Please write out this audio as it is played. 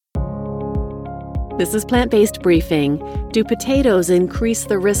This is Plant-Based Briefing. Do potatoes increase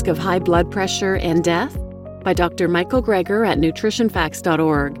the risk of high blood pressure and death? By Dr. Michael Greger at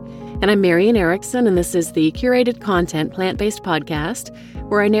nutritionfacts.org. And I'm Marian Erickson, and this is the curated content plant-based podcast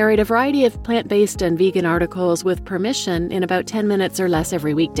where I narrate a variety of plant-based and vegan articles with permission in about 10 minutes or less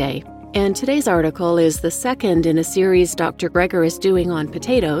every weekday. And today's article is the second in a series Dr. Greger is doing on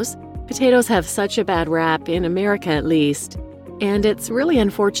potatoes. Potatoes have such a bad rap, in America at least. And it's really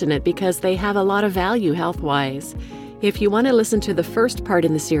unfortunate because they have a lot of value health-wise. If you want to listen to the first part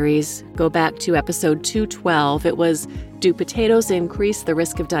in the series, go back to episode 212. It was, Do Potatoes Increase the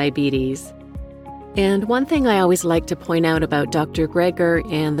Risk of Diabetes? And one thing I always like to point out about Dr. Greger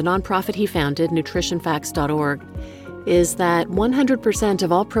and the nonprofit he founded, nutritionfacts.org, is that 100%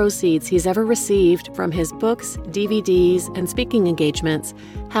 of all proceeds he's ever received from his books, DVDs, and speaking engagements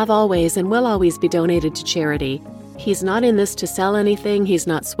have always and will always be donated to charity. He's not in this to sell anything. He's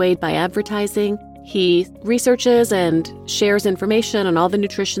not swayed by advertising. He researches and shares information on all the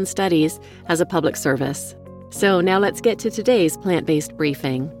nutrition studies as a public service. So now let's get to today's plant-based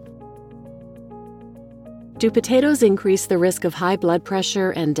briefing. Do potatoes increase the risk of high blood pressure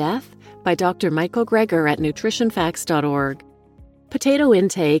and death? By Dr. Michael Greger at nutritionfacts.org. Potato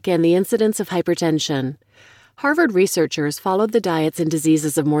intake and the incidence of hypertension. Harvard researchers followed the diets and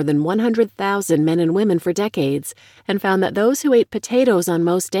diseases of more than 100,000 men and women for decades and found that those who ate potatoes on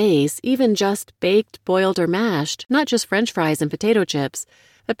most days, even just baked, boiled, or mashed, not just French fries and potato chips,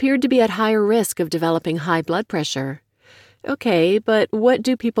 appeared to be at higher risk of developing high blood pressure. Okay, but what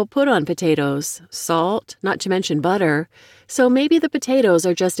do people put on potatoes? Salt, not to mention butter. So maybe the potatoes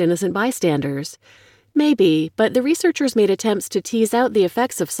are just innocent bystanders. Maybe, but the researchers made attempts to tease out the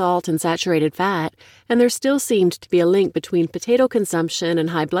effects of salt and saturated fat, and there still seemed to be a link between potato consumption and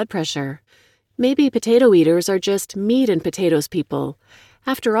high blood pressure. Maybe potato eaters are just meat and potatoes people.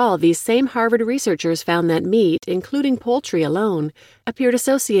 After all, these same Harvard researchers found that meat, including poultry alone, appeared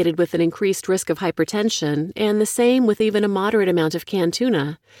associated with an increased risk of hypertension, and the same with even a moderate amount of canned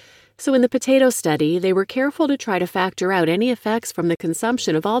tuna. So in the potato study, they were careful to try to factor out any effects from the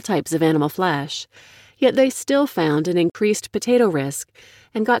consumption of all types of animal flesh. Yet they still found an increased potato risk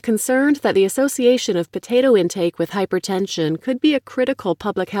and got concerned that the association of potato intake with hypertension could be a critical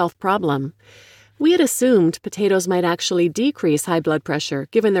public health problem. We had assumed potatoes might actually decrease high blood pressure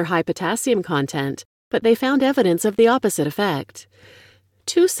given their high potassium content, but they found evidence of the opposite effect.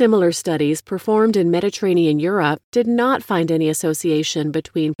 Two similar studies performed in Mediterranean Europe did not find any association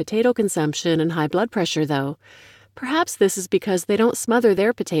between potato consumption and high blood pressure, though. Perhaps this is because they don't smother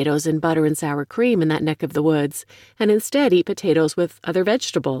their potatoes in butter and sour cream in that neck of the woods, and instead eat potatoes with other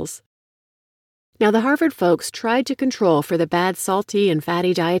vegetables. Now, the Harvard folks tried to control for the bad salty and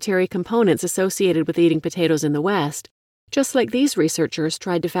fatty dietary components associated with eating potatoes in the West, just like these researchers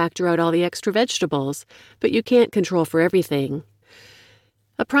tried to factor out all the extra vegetables, but you can't control for everything.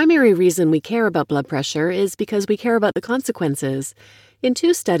 A primary reason we care about blood pressure is because we care about the consequences. In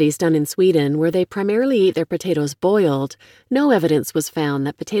two studies done in Sweden, where they primarily eat their potatoes boiled, no evidence was found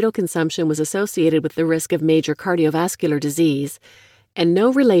that potato consumption was associated with the risk of major cardiovascular disease, and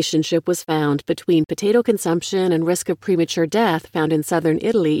no relationship was found between potato consumption and risk of premature death found in southern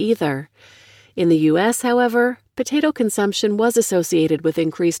Italy either. In the U.S., however, potato consumption was associated with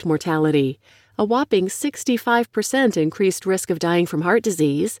increased mortality. A whopping 65% increased risk of dying from heart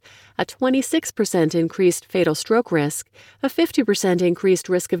disease, a 26% increased fatal stroke risk, a 50% increased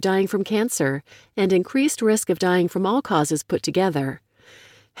risk of dying from cancer, and increased risk of dying from all causes put together.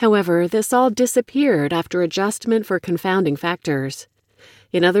 However, this all disappeared after adjustment for confounding factors.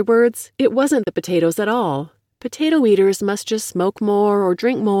 In other words, it wasn't the potatoes at all. Potato eaters must just smoke more or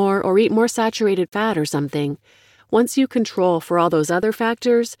drink more or eat more saturated fat or something. Once you control for all those other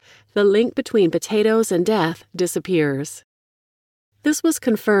factors, the link between potatoes and death disappears. This was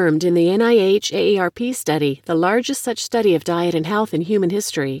confirmed in the NIH AARP study, the largest such study of diet and health in human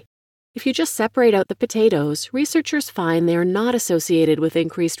history. If you just separate out the potatoes, researchers find they are not associated with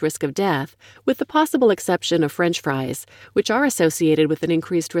increased risk of death, with the possible exception of French fries, which are associated with an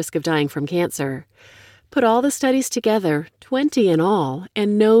increased risk of dying from cancer. Put all the studies together, 20 in all,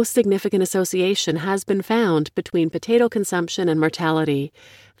 and no significant association has been found between potato consumption and mortality,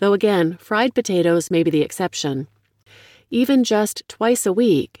 though again, fried potatoes may be the exception. Even just twice a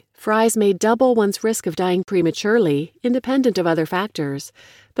week, fries may double one's risk of dying prematurely, independent of other factors,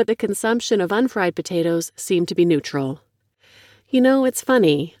 but the consumption of unfried potatoes seemed to be neutral. You know, it's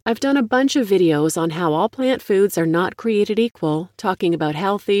funny. I've done a bunch of videos on how all plant foods are not created equal, talking about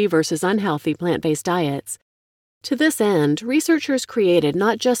healthy versus unhealthy plant-based diets. To this end, researchers created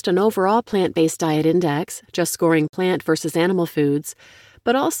not just an overall plant-based diet index, just scoring plant versus animal foods,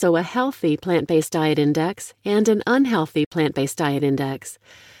 but also a healthy plant-based diet index and an unhealthy plant-based diet index.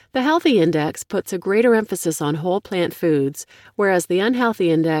 The healthy index puts a greater emphasis on whole plant foods, whereas the unhealthy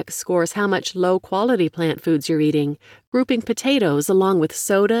index scores how much low-quality plant foods you're eating, grouping potatoes along with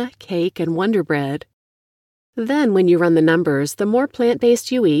soda, cake, and Wonder Bread. Then, when you run the numbers, the more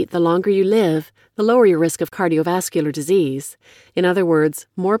plant-based you eat, the longer you live, the lower your risk of cardiovascular disease. In other words,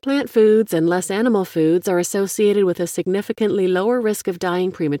 more plant foods and less animal foods are associated with a significantly lower risk of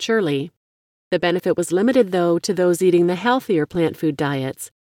dying prematurely. The benefit was limited, though, to those eating the healthier plant food diets.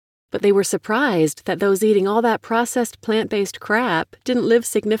 But they were surprised that those eating all that processed plant-based crap didn't live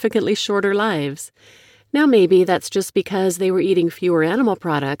significantly shorter lives. Now maybe that's just because they were eating fewer animal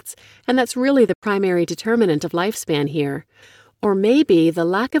products, and that's really the primary determinant of lifespan here. Or maybe the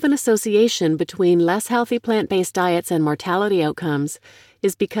lack of an association between less healthy plant-based diets and mortality outcomes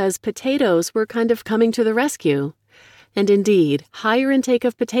is because potatoes were kind of coming to the rescue. And indeed, higher intake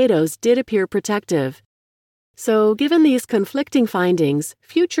of potatoes did appear protective. So, given these conflicting findings,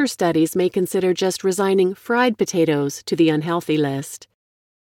 future studies may consider just resigning fried potatoes to the unhealthy list.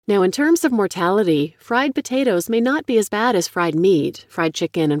 Now, in terms of mortality, fried potatoes may not be as bad as fried meat, fried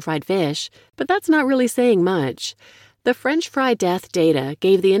chicken, and fried fish, but that's not really saying much. The French fry death data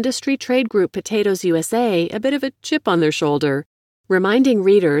gave the industry trade group Potatoes USA a bit of a chip on their shoulder, reminding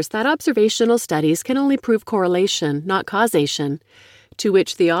readers that observational studies can only prove correlation, not causation. To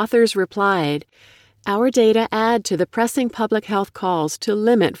which the authors replied, "Our data add to the pressing public health calls to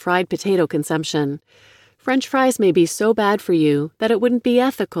limit fried potato consumption. French fries may be so bad for you that it wouldn't be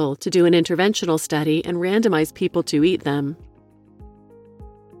ethical to do an interventional study and randomize people to eat them."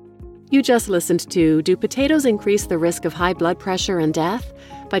 You just listened to Do Potatoes Increase the Risk of High Blood Pressure and Death?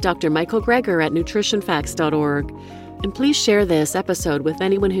 By Dr. Michael Greger at nutritionfacts.org. And please share this episode with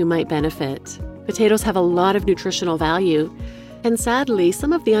anyone who might benefit. Potatoes have a lot of nutritional value. And sadly,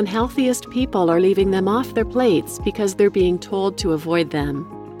 some of the unhealthiest people are leaving them off their plates because they're being told to avoid them.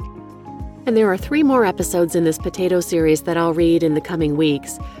 And there are 3 more episodes in this potato series that I'll read in the coming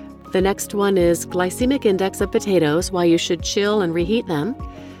weeks. The next one is Glycemic Index of Potatoes, Why You Should Chill and Reheat Them,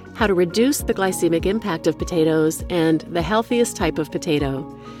 How to Reduce the Glycemic Impact of Potatoes, and The Healthiest Type of Potato.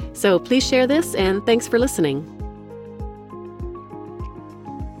 So please share this, and thanks for listening.